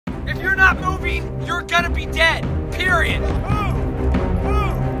not moving, you're gonna be dead. Period.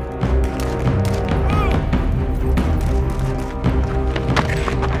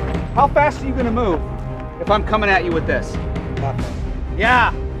 How fast are you gonna move if I'm coming at you with this? Nothing.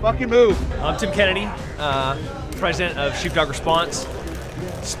 Yeah, fucking move. I'm Tim Kennedy, president of Sheepdog Response,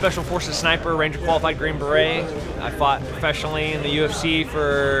 Special Forces Sniper, Ranger Qualified Green Beret. I fought professionally in the UFC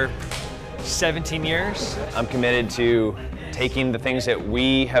for 17 years. I'm committed to taking the things that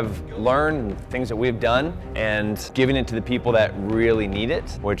we have learned, things that we've done, and giving it to the people that really need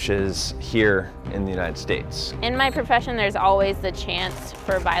it, which is here in the United States. In my profession, there's always the chance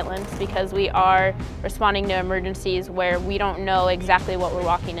for violence because we are responding to emergencies where we don't know exactly what we're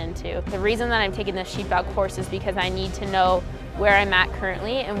walking into. The reason that I'm taking this sheepdog course is because I need to know where I'm at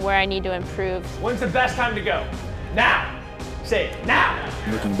currently and where I need to improve. When's the best time to go? Now! Say it, now!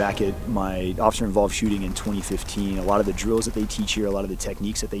 Looking back at my officer-involved shooting in 2015, a lot of the drills that they teach here, a lot of the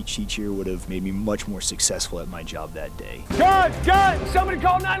techniques that they teach here would have made me much more successful at my job that day. Gun! Somebody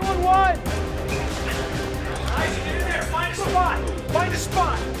call 911! Guys, get in there, find a spot! Find a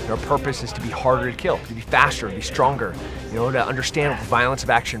spot! Our purpose is to be harder to kill, to be faster, to be stronger, you know, to understand what the violence of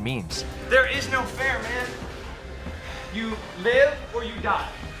action means. There is no fair, man. You live or you die.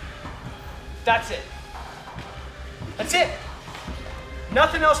 That's it. That's it.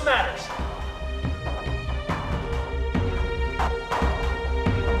 Nothing else matters.